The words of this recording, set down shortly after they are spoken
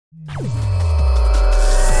Hey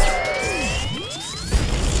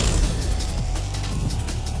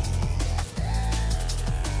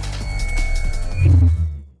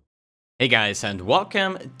guys, and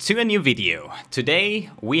welcome to a new video. Today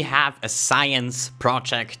we have a science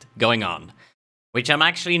project going on, which I'm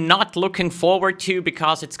actually not looking forward to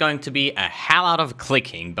because it's going to be a hell out of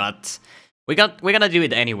clicking, but we're gonna do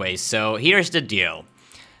it anyway. So here's the deal.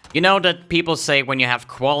 You know that people say when you have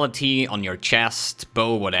quality on your chest,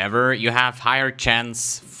 bow, whatever, you have higher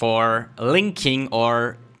chance for linking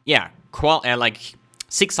or like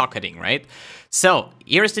six-socketing, right? So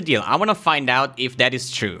here's the deal. I want to find out if that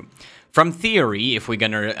is true. From theory, if we're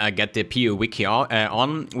gonna get the PU wiki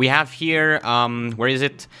on, we have here, where is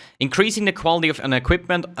it? Increasing the quality of an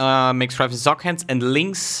equipment makes driving sockets and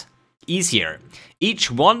links easier. Each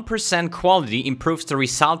 1% quality improves the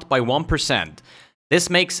result by 1%. This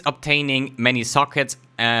makes obtaining many sockets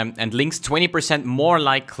and links 20% more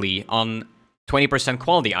likely on 20%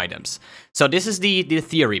 quality items. So this is the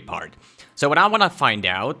theory part. So what I want to find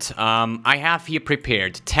out, I have here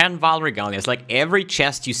prepared 10 Val Regalias. Like every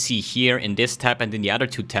chest you see here in this tab and in the other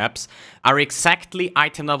two tabs are exactly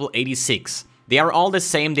item level 86. They are all the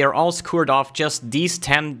same, they are all scored off, just these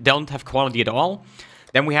 10 don't have quality at all.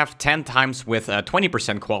 Then we have 10 times with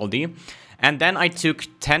 20% quality. And then I took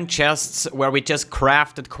 10 chests where we just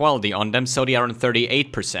crafted quality on them, so they are on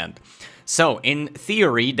 38%. So, in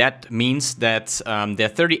theory, that means that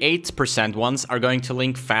the 38% ones are going to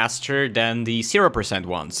link faster than the 0%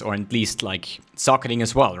 ones, or at least, like, socketing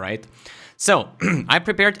as well, right? So, I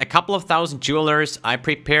prepared a couple of thousand jewelers. I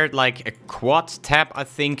prepared, like, a quad tab, I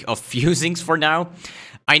think, of fusings for now.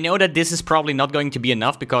 I know that this is probably not going to be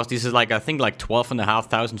enough, because this is, like, I think, like,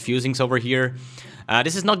 12,500 fusings over here.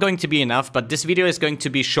 This is not going to be enough, but this video is going to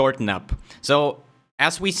be shortened up. So,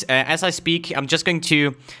 as I speak, I'm just going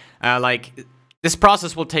to... this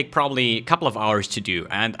process will take probably a couple of hours to do,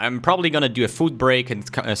 and I'm probably gonna do a food break and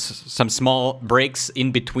some small breaks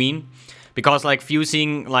in between, because like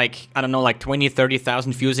fusing, like, I don't know, like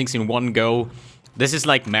 20-30,000 fusings in one go, this is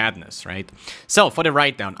like madness, right? So for the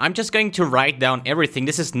write down, I'm just going to write down everything.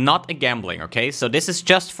 This is not a gambling, okay? So this is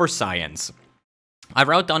just for science. I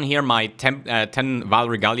wrote down here my 10 Val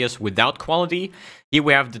Regalias without quality. Here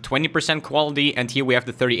we have the 20% quality, and here we have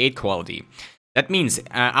the 38 quality. That means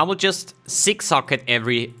I will just six-socket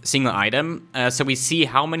every single item, so we see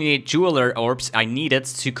how many jeweler orbs I needed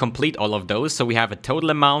to complete all of those, so we have a total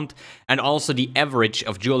amount, and also the average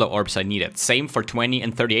of jeweler orbs I needed. Same for 20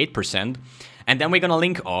 and 38%, and then we're gonna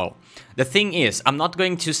link all. The thing is, I'm not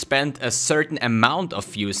going to spend a certain amount of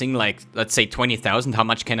fusing, like, let's say 20,000, how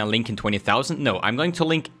much can I link in 20,000? No, I'm going to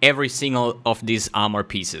link every single of these armor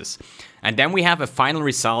pieces. And then we have a final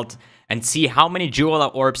result, and see how many jeweler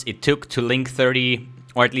orbs it took to link 30,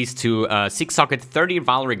 or at least to six-socket 30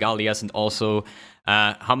 Val Regalias, and also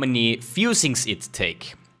how many fusings it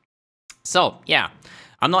take. So, yeah,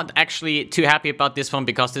 I'm not actually too happy about this one,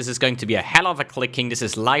 because this is going to be a hell of a clicking. This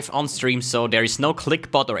is live on stream, so there is no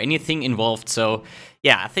clickbot or anything involved. So,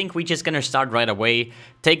 yeah, I think we're just gonna start right away,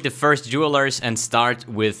 take the first jewelers, and start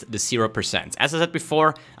with the 0%. As I said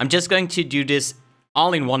before, I'm just going to do this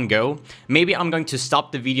all in one go. Maybe I'm going to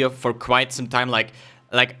stop the video for quite some time, like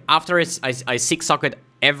after I six-socket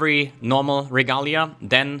every normal regalia,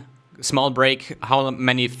 then small break, how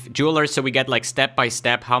many jewelers, so we get like step by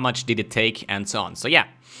step, how much did it take, and so on. So yeah,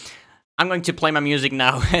 I'm going to play my music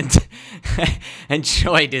now and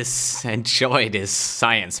enjoy this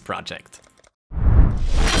science project.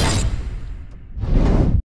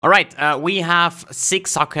 Alright, we have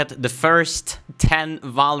six-socket the first 10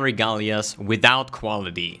 Val Regalias without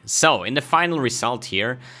quality. So, in the final result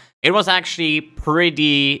here, it was actually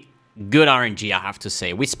pretty good RNG, I have to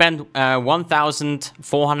say. We spent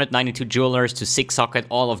 1,492 jewelers to six-socket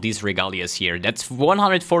all of these regalias here. That's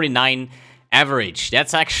 149 average.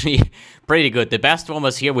 That's actually pretty good. The best one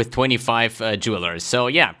was here with 25 jewelers. So,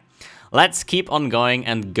 yeah, let's keep on going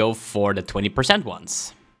and go for the 20%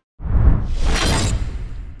 ones.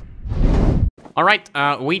 Alright,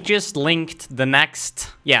 we just linked the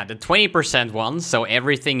next, yeah, the 20% one, so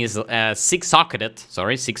everything is six-socketed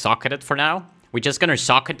for now. We're just gonna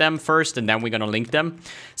socket them first, and then we're gonna link them.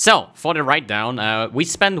 So, for the write-down, we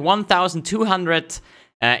spend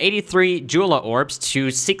 1,283 jeweler orbs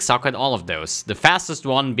to six-socket all of those. The fastest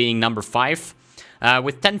one being number 5,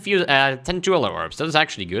 with 10 jeweler orbs. That is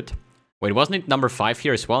actually good. Wait, wasn't it number 5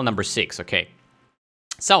 here as well? Number 6, okay.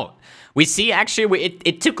 So, we see actually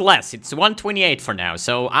it took less. It's 128 for now.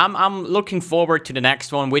 So I'm looking forward to the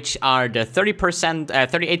next one, which are the 30%,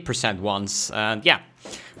 38% ones. Yeah,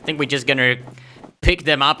 I think we're just gonna pick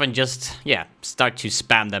them up and just, yeah, start to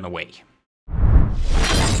spam them away.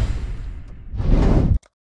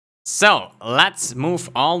 So let's move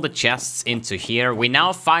all the chests into here. We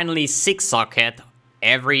now finally 6-socket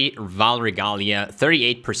every Val Regalia,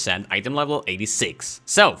 38%, item level 86.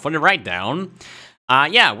 So for the write down,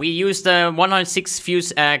 yeah, we used 106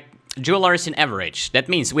 fuse jewelers in average. That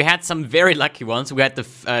means we had some very lucky ones. We had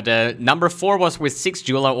the number 4 was with 6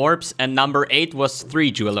 jeweler orbs, and number 8 was 3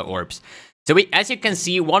 jeweler orbs. So we, as you can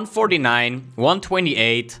see, 149,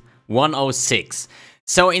 128, 106.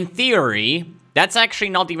 So in theory, that's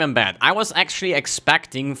actually not even bad. I was actually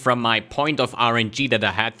expecting from my point of RNG that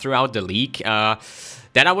I had throughout the league, that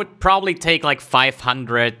I would probably take like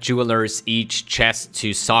 500 jewelers each chest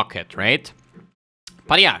to socket, right?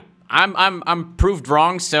 But yeah, I'm proved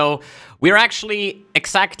wrong, so we're actually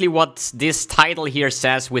exactly what this title here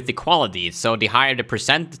says with equality. So the higher the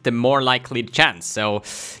percent, the more likely the chance. So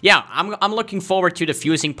yeah, I'm looking forward to the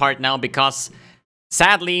fusing part now, because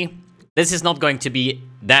sadly, this is not going to be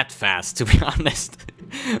that fast, to be honest.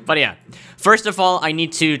 But yeah, first of all, I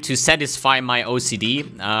need to satisfy my OCD.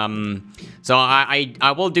 So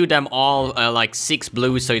I will do them all like 6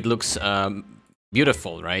 blue, so it looks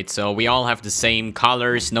beautiful, right? So we all have the same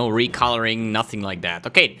colors, no recoloring, nothing like that.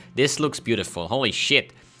 Okay, this looks beautiful. Holy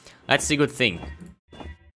shit, that's a good thing.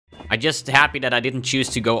 I'm just happy that I didn't choose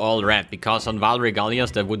to go all red, because on Val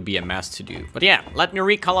Regalias that would be a mess to do. But yeah, let me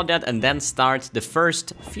recolor that and then start the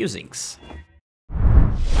first fusings.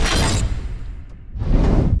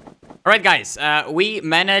 Alright guys, we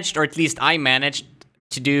managed, or at least I managed,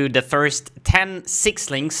 to do the first 10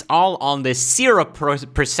 6-links all on the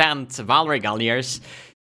 0% Val Regalias.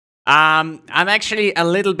 I'm actually a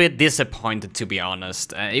little bit disappointed, to be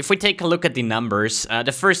honest. If we take a look at the numbers,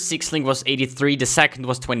 the first 6-link was 83, the second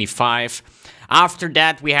was 25. After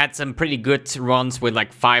that, we had some pretty good runs with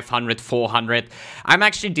like 500, 400. I'm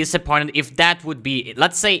actually disappointed if that would be,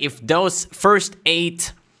 let's say if those first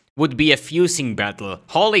 8 would be a fusing battle.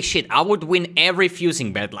 Holy shit, I would win every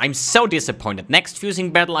fusing battle. I'm so disappointed. Next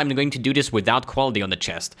fusing battle, I'm going to do this without quality on the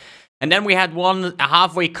chest. And then we had one, a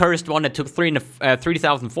halfway cursed one that took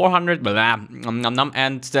 3,400,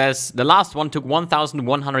 and the last one took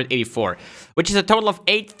 1,184, which is a total of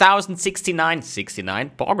 8,069,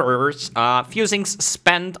 69 poggers, fusings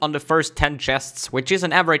spent on the first 10 chests, which is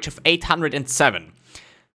an average of 807,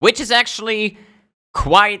 which is actually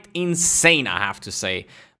quite insane, I have to say.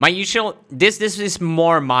 My usual, this is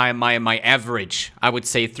more my average, I would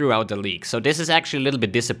say, throughout the league. So this is actually a little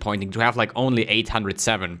bit disappointing to have like only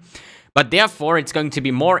 807. But therefore, it's going to be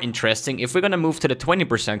more interesting if we're going to move to the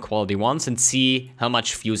 20% quality ones and see how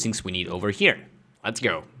much fusings we need over here. Let's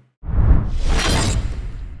go.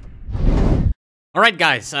 Alright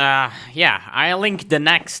guys, yeah, I linked the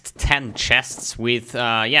next 10 chests with,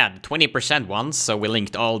 yeah, the 20% ones. So we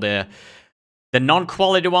linked all the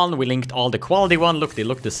non-quality one, we linked all the quality one. Look, they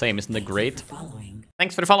look the same, isn't that great?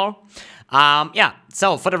 Thanks for the follow. Yeah,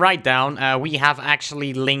 so for the write down, we have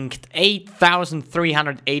actually linked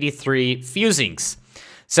 8,383 fusings.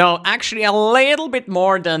 So actually a little bit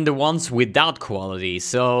more than the ones without quality.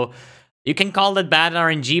 So you can call that bad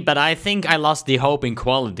RNG, but I think I lost the hope in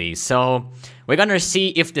quality. So we're gonna see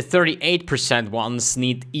if the 38% ones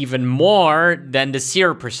need even more than the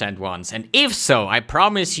 0% ones. And if so, I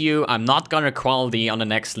promise you, I'm not gonna quality on the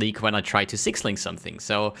next league when I try to 6-link something.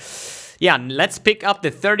 So yeah, let's pick up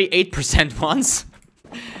the 38% ones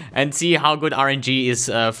and see how good RNG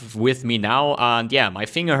is with me now. And yeah, my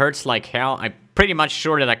finger hurts like hell. I'm pretty much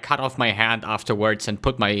sure that I cut off my hand afterwards and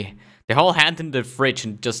put the whole hand in the fridge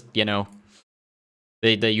and just, you know,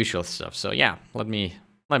 the usual stuff. So yeah, let me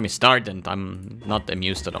start, and I'm not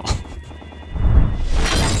amused at all.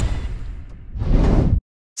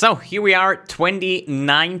 So here we are,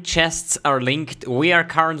 29 chests are linked. We are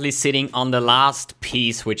currently sitting on the last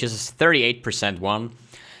piece, which is 38% one.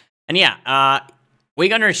 And yeah, we're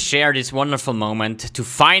gonna share this wonderful moment to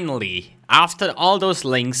finally, after all those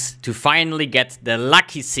links, to finally get the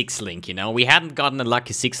lucky 6-link, you know? We hadn't gotten a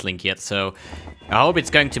lucky 6-link yet, so I hope it's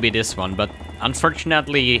going to be this one, but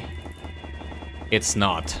unfortunately, it's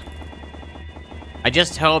not. I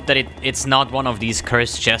just hope that it's not one of these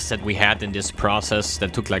cursed chests that we had in this process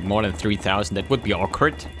that took like more than 3,000. That would be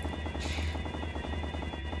awkward.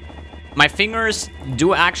 My fingers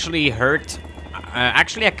do actually hurt.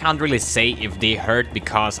 Actually, I can't really say if they hurt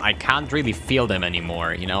because I can't really feel them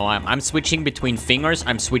anymore. You know, I'm switching between fingers.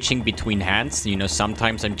 I'm switching between hands. You know,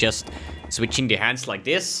 sometimes I'm just switching the hands like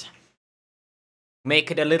this.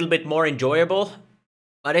 Make it a little bit more enjoyable.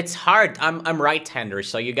 But it's hard. I'm right-hander,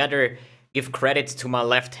 so you gotta give credit to my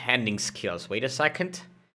left-handing skills. Wait a second.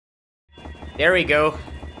 There we go.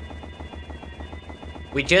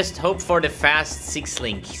 We just hope for the fast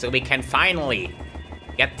 6-link, so we can finally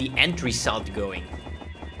get the end result going.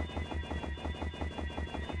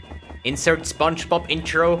 Insert SpongeBob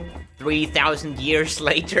intro 3,000 years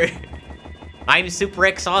later. I'm super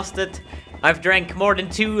exhausted. I've drank more than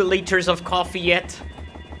 2 liters of coffee yet.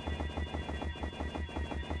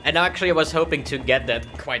 And actually I was hoping to get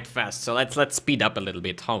that quite fast, so let's speed up a little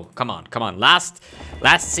bit. Oh, come on. Last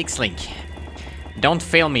 6 link. Don't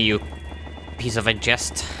fail me, you piece of a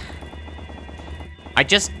jest. I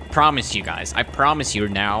just promise you guys, I promise you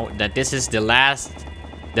now that this is the last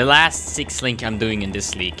 6 link I'm doing in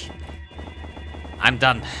this league. I'm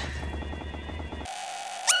done.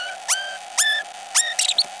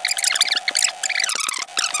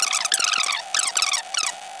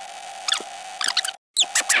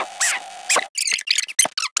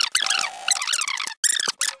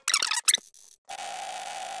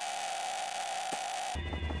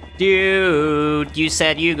 Dude, you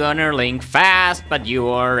said you're gonna link fast, but you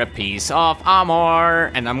are a piece of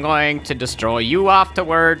armor, and I'm going to destroy you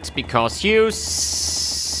afterwards because you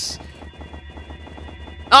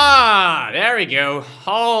Ah, there we go.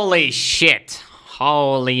 Holy shit.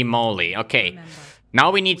 Holy moly. Okay.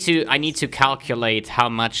 Now I need to calculate how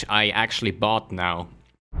much I actually bought now.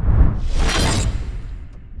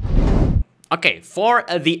 Okay, for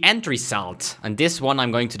the end result, and this one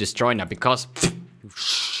I'm going to destroy now because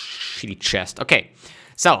shitty chest. Okay,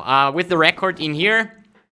 so with the record in here,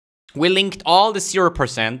 we linked all the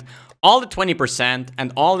 0%, all the 20%,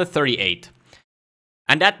 and all the 38%.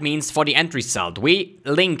 And that means for the end result, we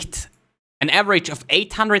linked an average of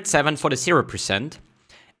 807 for the 0%,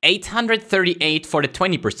 838 for the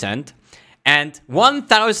 20%, and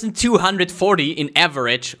 1,240 in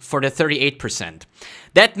average for the 38%.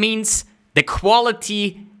 That means the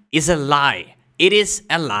quality is a lie. It is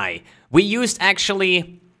a lie. We used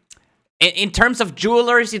actually, in terms of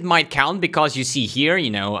jewelers, it might count because you see here, you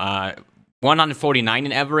know, 149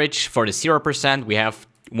 in average for the 0%. We have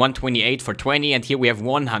 128 for 20, and here we have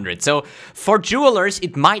 100. So for jewelers,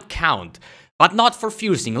 it might count, but not for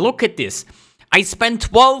fusing. Look at this. I spent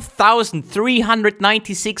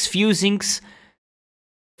 12,396 fusings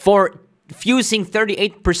for fusing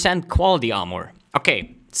 38% quality armor.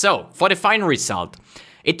 Okay, so for the final result,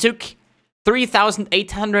 it took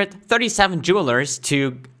 3,837 jewelers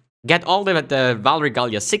to get all the Val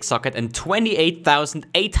Regalia 6 socket and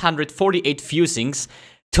 28,848 fusings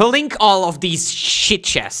to link all of these shit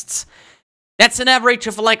chests. That's an average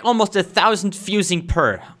of like almost 1,000 fusing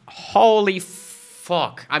per. Holy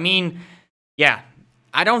fuck. I mean, yeah,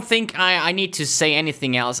 I don't think I need to say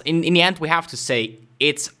anything else. In the end, we have to say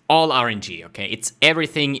it's all RNG, okay? It's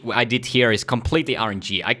everything I did here is completely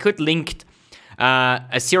RNG. I could link a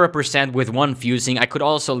 0% with 1 fusing. I could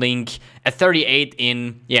also link a 38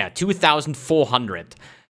 in, yeah, 2,400.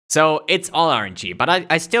 So it's all RNG, but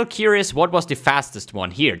I still curious what was the fastest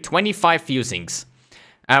one here. 25 fusings.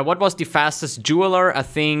 What was the fastest jeweler? I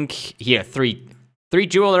think here 3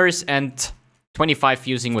 jewelers and 25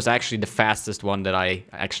 fusing was actually the fastest one that I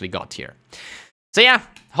actually got here. So yeah,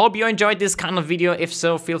 hope you enjoyed this kind of video. If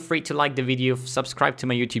so, feel free to like the video, subscribe to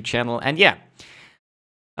my YouTube channel, and yeah,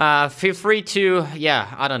 feel free to,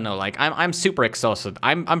 yeah, I don't know, like I'm super exhausted.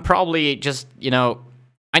 I'm probably just, you know,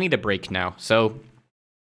 I need a break now. So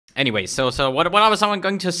anyway, so what was I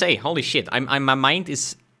going to say? Holy shit, my mind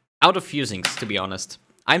is out of fusings, to be honest.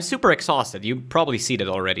 I'm super exhausted. You probably see that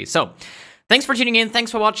already. So thanks for tuning in,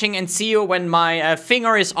 thanks for watching, and see you when my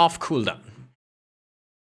finger is off cooldown.